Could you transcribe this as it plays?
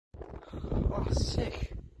Oh,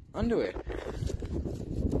 sick. Underwear.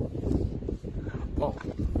 Oh,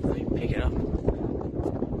 let me pick it up.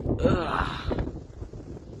 Ugh.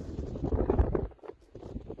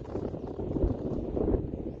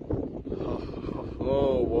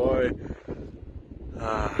 Oh boy.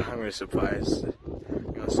 I'm gonna surprise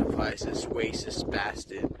this racist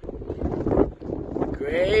bastard.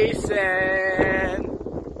 Grayson!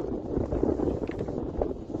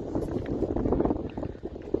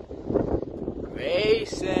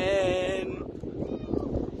 Grayson!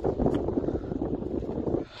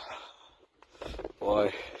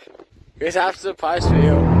 Boy. Grace, I have a surprise for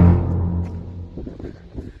you.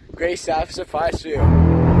 Grace, I have a surprise for you.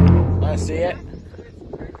 Wanna see it?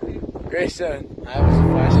 Grayson, I have a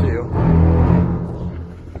surprise for you.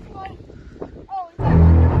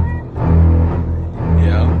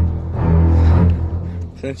 Yeah.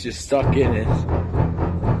 Since you're stuck in it.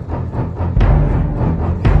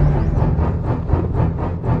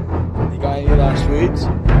 You got any last words?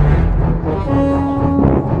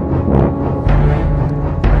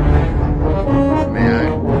 May I?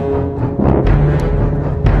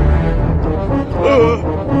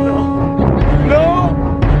 No!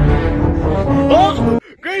 Oh!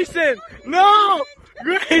 Grayson! No!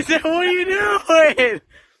 Grayson, what are you doing?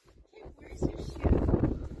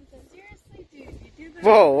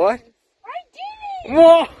 Whoa, what? I did it!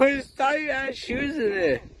 Whoa, I thought you had shoes in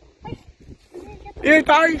it. You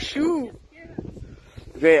thought you shoe.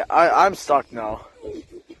 Okay, I'm stuck now.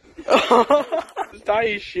 I thought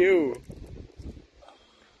you shoe.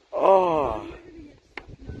 Oh.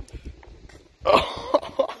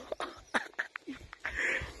 Oh.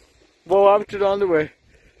 Whoa, up to the underwear.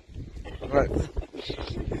 Right.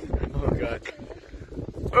 Oh god.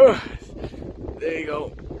 There you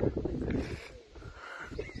go.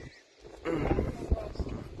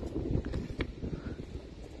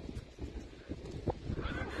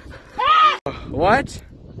 What?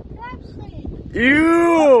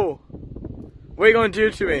 You! What are you gonna do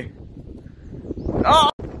to me? Oh!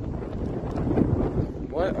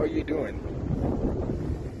 What are you doing?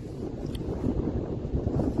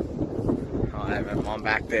 Oh, I have my mom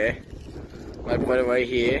back there. My brother right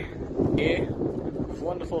here. Here.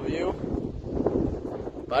 Wonderful view.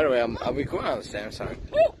 By the way, I'll be going on the Samsung.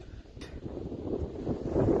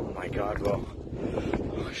 Oh my god, bro.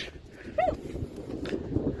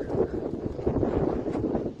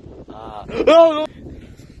 Oh, no.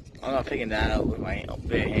 I'm not picking that up with my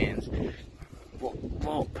bare hands.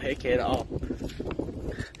 Won't pick it up.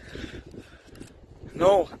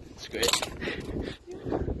 No, it's great.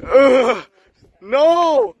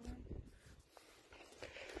 No.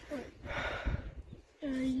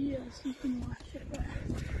 Yes, you can watch it.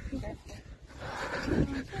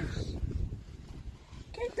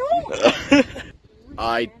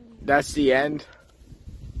 That's the end.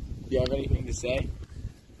 Do you have anything to say?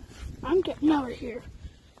 I'm getting out of here.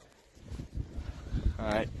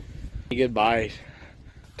 Alright. Goodbye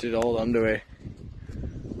to the old underwear.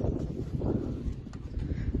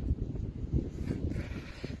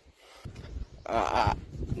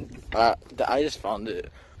 I just found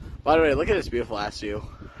it. By the way, look at this beautiful ass view.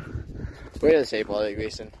 Where does it say, Bloody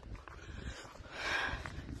Grayson?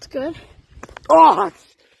 It's good. Oh!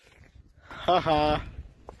 Haha.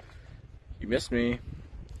 You missed me.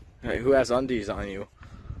 Hey, who has undies on you?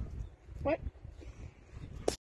 What?